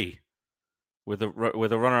 4-3 with a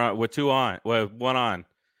runner on, with 2 on, with 1 on.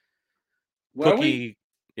 Were Cookie, we?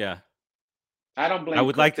 Yeah. I don't blame. I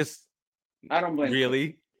would like to. I don't blame.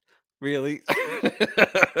 Really.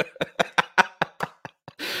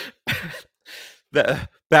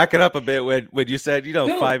 Back it up a bit when you said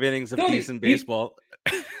 5 innings of decent baseball.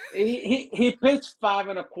 He pitched 5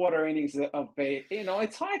 1/4 innings of base. You know,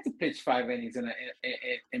 it's hard to pitch 5 innings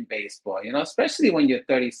in baseball. You know, especially when you're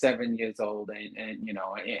 37 years old and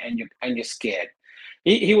you're scared.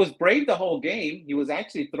 He was brave the whole game. He was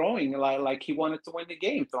actually throwing like he wanted to win the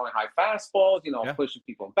game, throwing high fastballs, pushing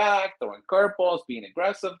people back, throwing curveballs, being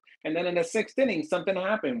aggressive. And then in the 6th inning, something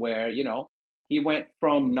happened where, he went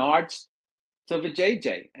from Nards to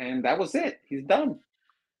Vijay, and that was it. He's done.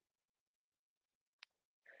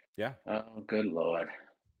 Yeah. Oh, good Lord.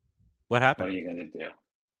 What happened? What are you going to do?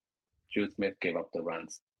 Drew Smith gave up the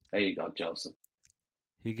runs. There you go, Joseph.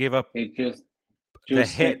 He gave up the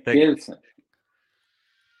hit.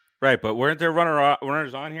 Right, but weren't there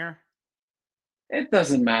runners on here? It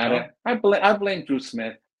doesn't matter. No? I blame Drew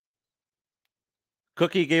Smith.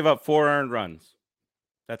 Cookie gave up 4 earned runs.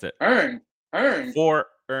 That's it. Earned? 4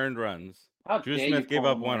 earned runs. Drew Smith gave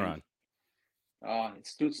up 1 run. Oh,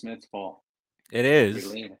 it's Drew Smith's fault. It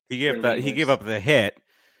is. He gave up the hit,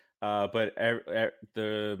 but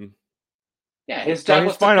his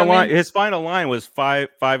final line was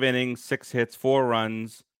 5 innings, 6 hits, 4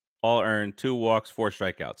 runs, all earned, 2 walks, 4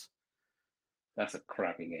 strikeouts. That's a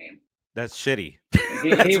crappy game. That's shitty.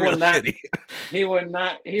 He would not. He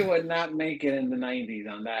would not make it in the 90s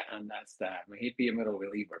on that stat. I mean, he'd be a middle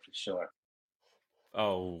reliever for sure.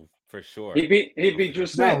 Oh, for sure. He'd be Drew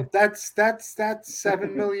Smith. No, that's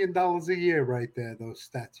 $7 million a year right there. Those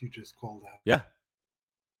stats you just called out. Yeah.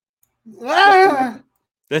 $7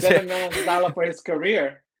 million for his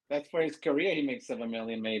career. That's for his career. He makes $7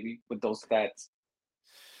 million maybe with those stats.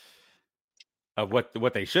 Of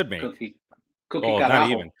what they should make. Cookie not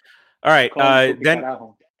even. All right. Then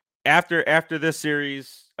after this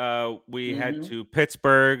series, we head to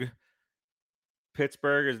Pittsburgh.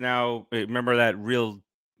 Pittsburgh is now, remember that real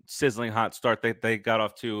sizzling hot start they got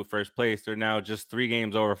off to first place. They're now just 3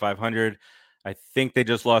 games over 500. I think they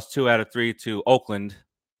just lost 2 out of 3 to Oakland.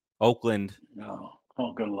 No.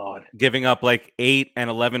 Oh, good Lord. Giving up like 8 and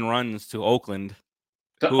 11 runs to Oakland,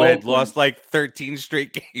 To who had Oakland. lost like 13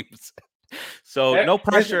 straight games. So no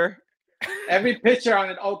pressure. Every pitcher on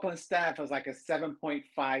an Oakland staff was like a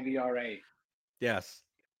 7.5 ERA. Yes.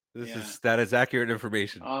 That is accurate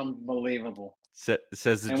information. Unbelievable. Says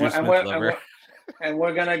the Drew Smith lover. And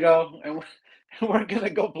we're gonna go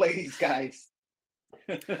play these guys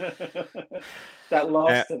that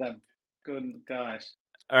lost to them. Good gosh.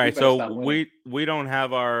 All right, so we don't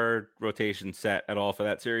have our rotation set at all for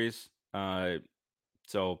that series.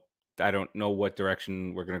 So I don't know what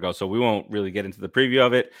direction we're gonna go. So we won't really get into the preview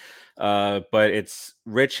of it. But it's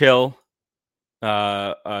Rich Hill,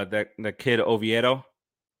 the kid Oviedo,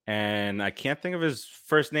 and I can't think of his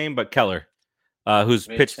first name, but Keller, who's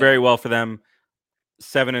pitched very well for them.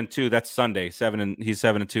 7-2. That's Sunday. He's 7-2,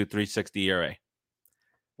 3.60 ERA.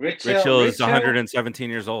 Rich Hill is 117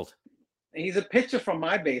 years old. He's a pitcher from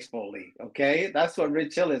my baseball league. Okay, that's what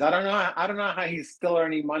Rich Hill is. I don't know how he's still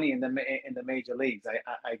earning money in the major leagues.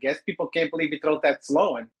 I guess people can't believe he throws that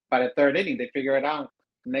slow, and by the third inning they figure it out.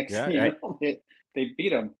 Next thing they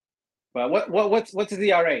beat him. But what's his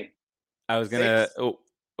ERA? I was gonna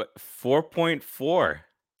 4.4.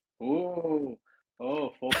 Ooh,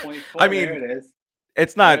 4.4. I mean, there it is.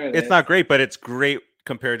 It's not great, but it's great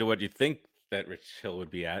compared to what you think that Rich Hill would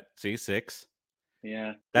be at. See, 6.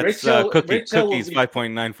 Yeah, that's Cookies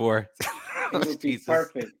 5.94. It would be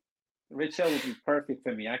perfect. Rich Hill would be perfect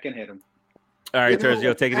for me. I can hit him. All right,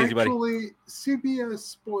 Terzio, take it easy, buddy. Actually,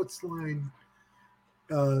 CBS Sportsline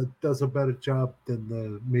does a better job than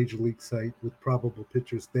the Major League site with probable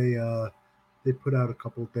pitchers. They put out a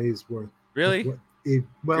couple of days worth. Really? Well, you're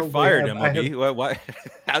fired, MLB. Why?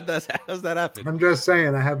 How does that happen? I'm just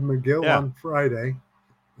saying. I have McGill on Friday.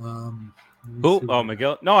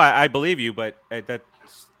 McGill? No, I believe you, but that's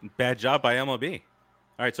bad job by MLB.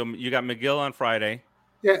 All right, so you got McGill on Friday.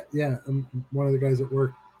 Yeah. One of the guys at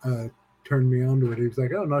work turned me on to it. He was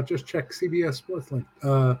like, "Oh no, just check CBS Sportsline."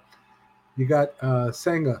 You got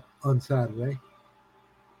Senga on Saturday.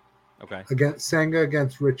 Okay. Senga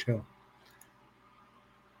against Rich Hill.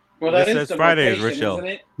 Well, that this is says Friday is rotation, Rich Hill. isn't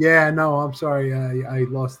it? Yeah, no, I'm sorry. I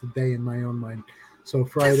lost the day in my own mind. So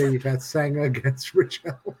Friday you got Senga against Rich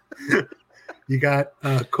Hill. You got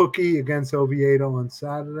Cookie against Oviedo on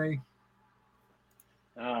Saturday.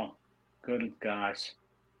 Oh, good gosh.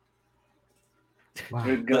 Wow.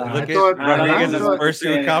 Good God. Look at Rodriguez's burst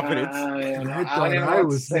of confidence. I thought I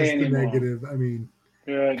was Mr. Negative. I mean,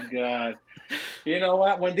 good God. You know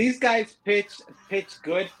what? When these guys pitch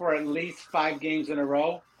good for at least 5 games in a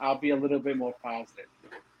row, I'll be a little bit more positive.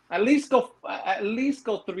 At least go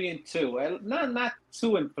 3-2. Not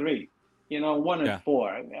 2-3.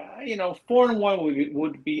 1-4. 4-1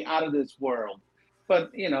 would be out of this world.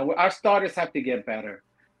 But our starters have to get better.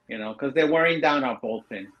 Because they're wearing down our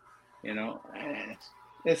bullpen.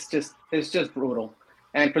 It's just brutal.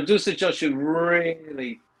 And producer Joe should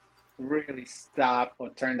really, really stop or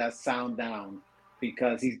turn that sound down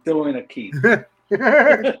because he's doing a keep.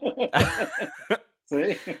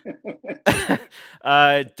 See?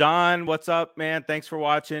 Don, what's up, man? Thanks for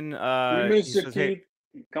watching. We miss you, Keith.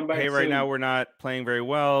 Come back right soon. now we're not playing very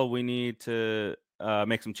well. We need to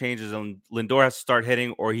make some changes, and Lindor has to start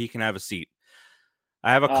hitting, or he can have a seat.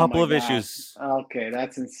 I have a couple of issues. Okay,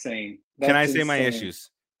 that's insane. Can I say my issues?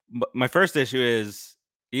 My first issue is,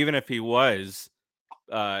 even if he was,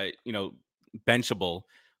 benchable,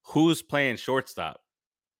 who's playing shortstop?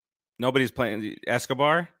 Nobody's playing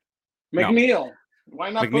Escobar. McNeil. No. Why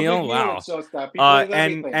not McNeil? Wow. Shortstop?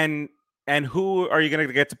 And who are you going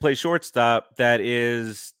to get to play shortstop that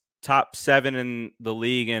is top 7 in the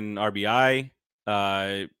league in RBI?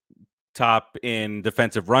 Top in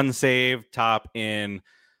defensive run save, top in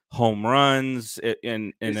home runs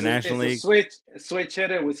in the National League. Switch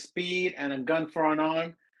hitter with speed and a gun for an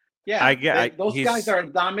arm. Yeah, those guys are a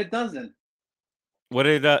dime a dozen. What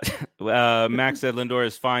did Max said? Lindor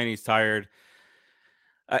is fine. He's tired.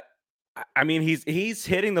 I mean, he's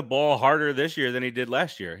hitting the ball harder this year than he did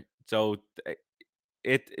last year. So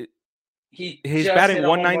he's batting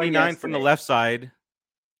 199 from the left side.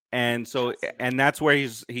 And so, and that's where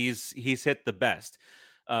he's hit the best,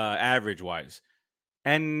 average wise.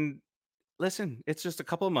 And listen, it's just a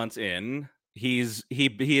couple of months in. He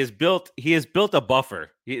has built a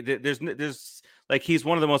buffer. There's like, he's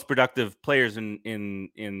one of the most productive players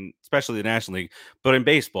in especially the National League, but in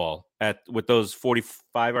baseball with those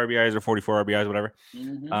 45 RBIs or 44 RBIs, whatever.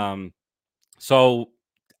 Mm-hmm. So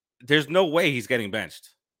there's no way he's getting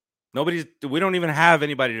benched. We don't even have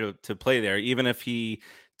anybody to play there, even if he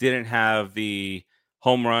didn't have the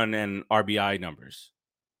home run and RBI numbers.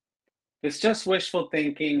 It's just wishful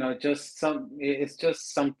thinking, or it's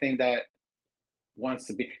just something that wants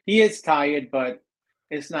to be. He is tired, but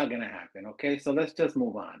it's not gonna happen. Okay, so let's just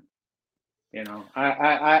move on. You know,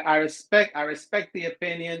 I respect the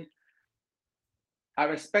opinion. I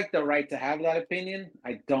respect the right to have that opinion.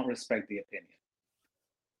 I don't respect the opinion.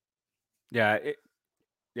 Yeah,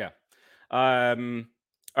 yeah.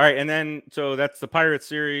 All right, and then so that's the Pirates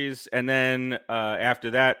series, and then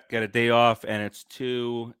after that, get a day off, and it's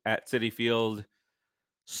 2 at Citi Field.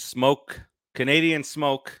 Canadian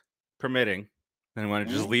smoke permitting. And I want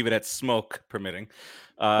to just leave it at smoke permitting.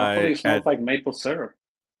 Hopefully, it smells like maple syrup.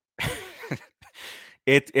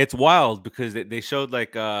 It's wild because they showed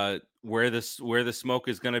like where the smoke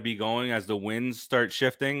is going to be going as the winds start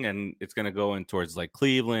shifting, and it's going to go in towards like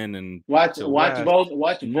Cleveland and watch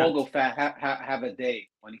Vogelfat have a day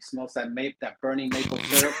when he smells that burning maple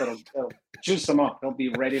syrup. It'll juice him up. He'll be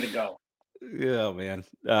ready to go. Yeah, man.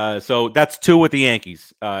 So that's 2 with the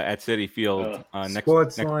Yankees at Citi Field.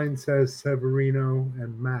 Sportsline says Severino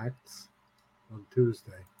and Max on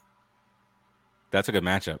Tuesday. That's a good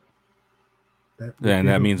matchup. And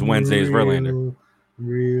that means Wednesday's Verlander.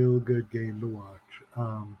 Real good game to watch.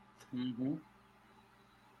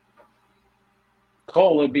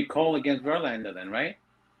 Cole would be Cole against Verlander then, right?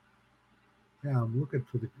 Yeah, I'm looking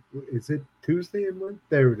for is it Tuesday and Wednesday?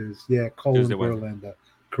 There it is. Yeah, Cole Tuesday, and Verlander. Wednesday.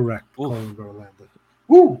 Correct. Oof. Cole and Verlander.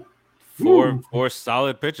 Woo! 4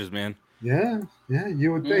 solid pitches, man. Yeah.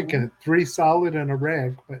 You would think 3 solid and a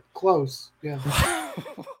rag, but close. Yeah.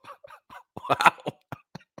 Wow.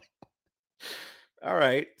 All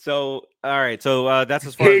right. So that's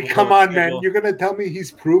as far as come on, schedule. man. You're gonna tell me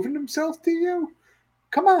he's proven himself to you?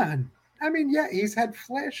 Come on. I mean, yeah, he's had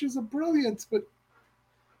flashes of brilliance, but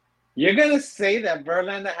you're gonna say that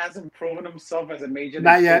Verlander hasn't proven himself as a major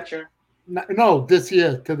league yet. Pitcher? No, this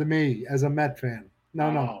year to me as a Met fan.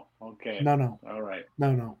 No. Okay. No. All right.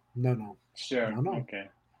 No. Sure. No. Okay.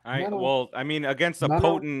 Well, I mean, against a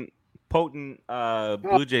potent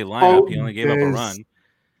Blue Jay lineup, he only gave up a run.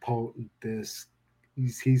 Potent this.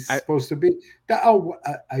 He's supposed to be.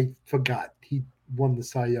 I forgot. He won the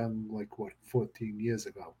Cy Young 14 years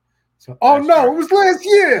ago. So it was last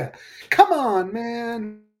year. Come on,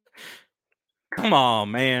 man.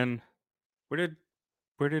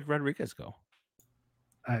 Where did Rodriguez go?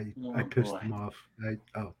 I pissed him off.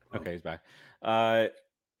 Okay, he's back.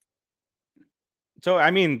 So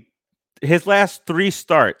I mean, his last 3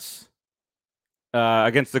 starts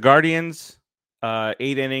against the Guardians, 8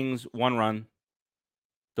 innings, 1 run.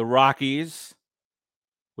 The Rockies,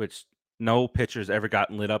 which no pitcher's ever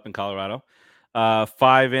gotten lit up in Colorado,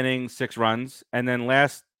 5 innings, 6 runs, and then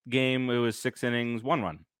last game it was 6 innings, 1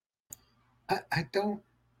 run. I don't.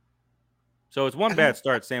 So it's one bad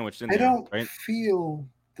start sandwiched in there. I don't right? feel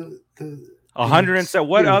the 100.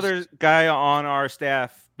 What other guy on our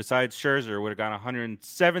staff besides Scherzer would have gotten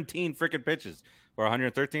 117 freaking pitches or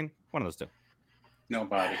 113? One of those 2.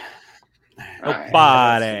 Nobody.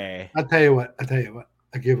 I'll tell you what.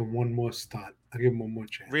 I give him one more start. I give him one more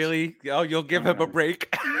chance. Really? Oh, you'll give him a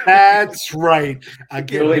break? That's right. I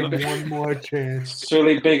give him one more chance. It's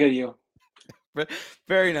really big of you.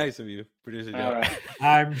 Very nice of you, producer Joe. Right.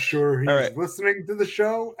 I'm sure he's listening to the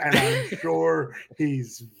show, and I'm sure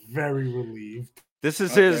he's very relieved. This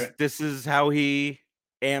is how he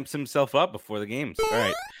amps himself up before the games. All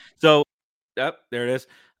right. So, there it is.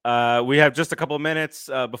 We have just a couple of minutes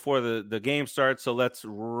before the game starts, so let's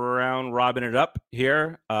round robin it up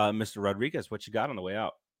here. Mr. Rodriguez, what you got on the way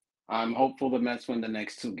out? I'm hopeful the Mets win the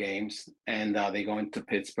next 2 games, and they go into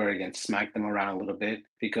Pittsburgh and smack them around a little bit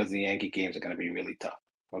because the Yankee games are going to be really tough.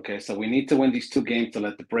 Okay, so we need to win these 2 games to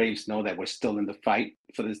let the Braves know that we're still in the fight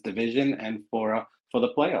for this division and for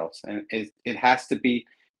the playoffs. And it has to be.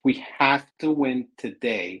 We have to win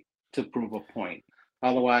today to prove a point.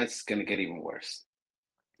 Otherwise, it's going to get even worse.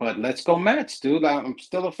 But let's go Mets, dude. I'm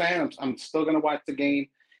still a fan. I'm still going to watch the game.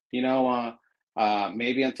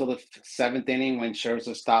 Maybe until the 7th inning when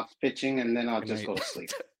Scherzer stops pitching, and then I'll just go to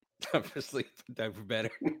sleep. Time for sleep. Time for better.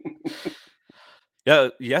 Yeah,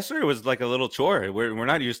 yesterday was like a little chore. We're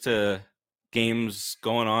not used to games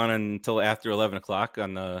going on until after 11 o'clock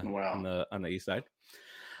on the east side.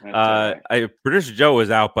 Producer Joe was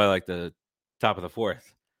out by like the top of the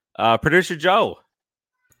 4th. Producer Joe,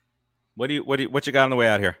 what you got on the way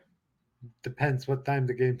out here? Depends what time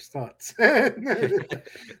the game starts.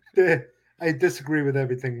 I disagree with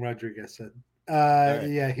everything Rodriguez said.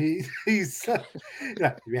 Yeah, he's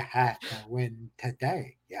you have to win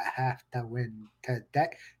today. You have to win today.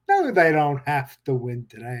 No, they don't have to win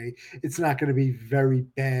today. It's not going to be very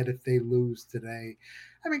bad if they lose today.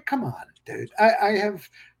 I mean, come on, dude. I have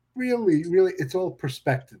really, it's all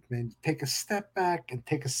perspective, man. Take a step back and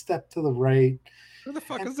take a step to the right. Who the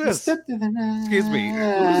fuck is this? Excuse me.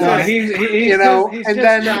 No, he's and just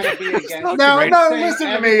then trying to be against no, me.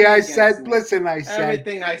 listen to me. I said, Everything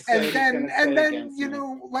I said, and then you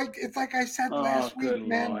know, like it's like I said last week, good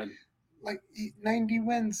man. Lord. Like 90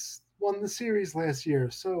 wins won the series last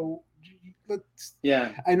year, so let's.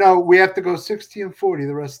 Yeah, I know we have to go 60-40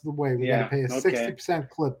 the rest of the way. We got to pay a okay. 60%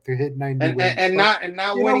 clip to hit 90 wins. And not you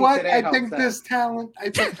winning know what? today. I think this talent.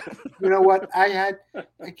 I think you know what I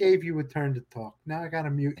gave you a turn to talk. Now I got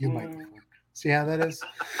to mute your microphone. See how that is?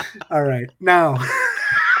 All right, now.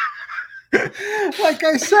 Like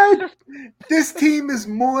I said, this team is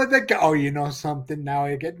more than. Oh, you know something? Now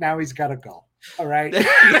he's got to go. All right.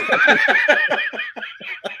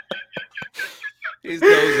 He's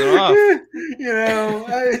dozing off.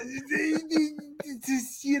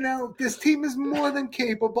 You know, this team is more than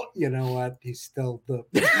capable. You know what? He's still the.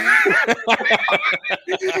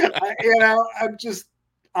 I'm just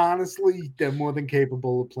honestly, they're more than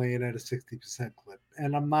capable of playing at a 60% clip,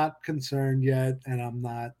 and I'm not concerned yet, and I'm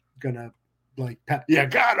not gonna. Like, you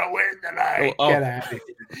gotta win tonight. Get out of here.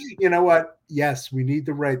 You know what? Yes, we need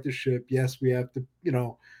to right the ship. Yes, we have to, we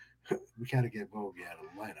gotta get Bogey out of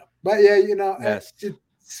the lineup. But yeah, yes.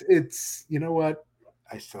 it's you know what?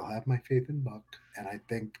 I still have my faith in Buck, and I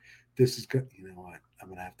think this is good. You know what? I'm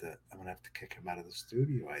gonna have to kick him out of the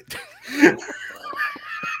studio. I think.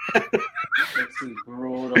 This is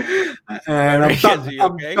brutal. And I'm done. I'm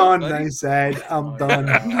okay, done. buddy? I said, I'm done.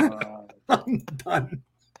 I'm done.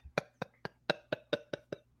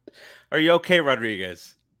 Are you okay,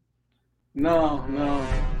 Rodriguez? No, not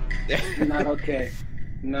okay.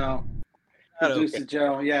 No, Producer okay.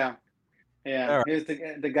 Joe, yeah. Right. Here's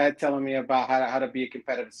the guy telling me about how to be a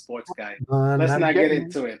competitive sports guy. Let's Let's not get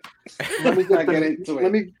into it. Let me get into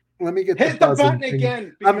it. Let me get Hit the button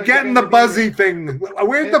again. I'm getting the buzzy thing.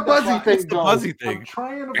 Where's the buzzy thing? It's the buzzy thing. I'm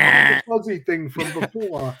trying to find the buzzy thing from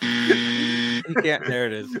before. You can't. There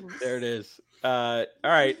it is. There it is. All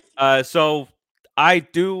right. So I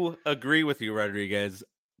do agree with you, Rodriguez.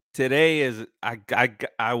 Today is I got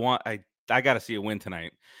to see a win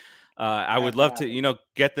tonight. I would love to,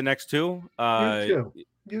 get the next two.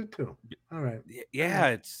 You too. All right. Yeah,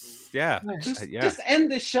 it's Just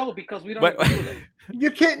end the show because we don't.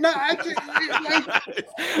 You can't. No,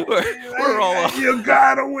 we're all. You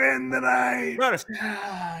gotta win tonight.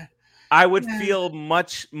 I would feel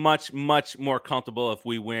much, much, much more comfortable if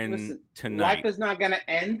we win tonight. Life is not going to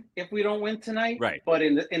end if we don't win tonight. Right. But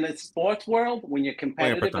in the sports world, when you're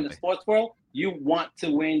competitive in the sports world, you want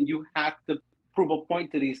to win. You have to prove a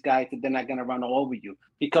point to these guys that they're not going to run all over you.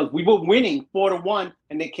 Because we were winning 4-1,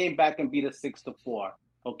 and they came back and beat us 6-4.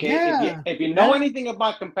 Okay? Yeah. If you know anything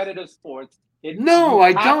about competitive sports, I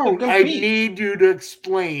don't. I need you to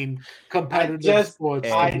explain competitive sports.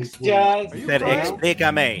 Explícame.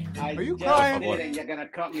 Are you crying? And you're gonna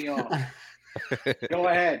cut me off. Go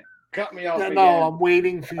ahead, cut me off. No, I'm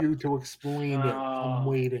waiting for you to explain it. I'm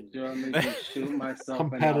waiting. Shoot myself.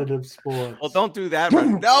 Competitive sports. Well, don't do that.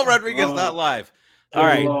 No, Rodriguez, not live. All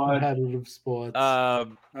right. Competitive sports. Yeah.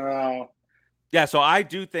 So I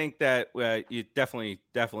do think that you definitely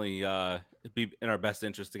be in our best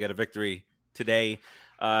interest to get a victory today.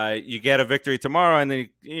 You get a victory tomorrow, and then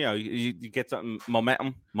you get something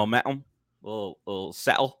momentum, little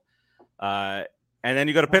settle, and then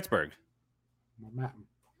you go to Pittsburgh. Momentum.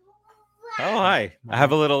 Oh, hi! I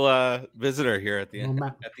have a little visitor here at the end.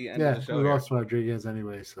 Of the show. We lost Rodriguez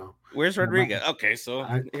anyway. So where's Rodriguez? Okay, so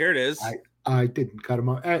here it is. I didn't cut him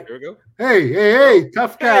off. Hey, here we go. Hey,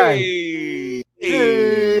 tough guy. Hey.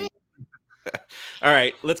 All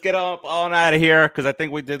right, let's get on out of here because I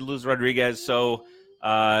think we did lose Rodriguez. So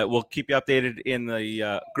we'll keep you updated in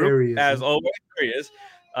the group as always. There he is.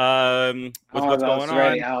 With what's going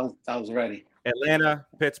on. I was ready. Atlanta,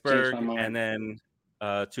 Pittsburgh, and then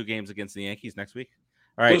 2 games against the Yankees next week.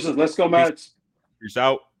 All right, let's go, Mets. Peace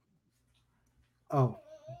out. Oh,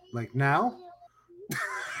 like now?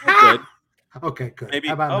 Good. Okay, good. Maybe.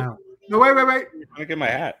 How about now? No, wait. I'm gonna get my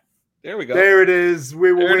hat. There we go. There it is.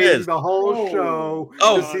 We were waiting the whole show.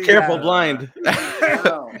 Oh, careful, blind.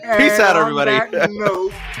 Peace out, everybody.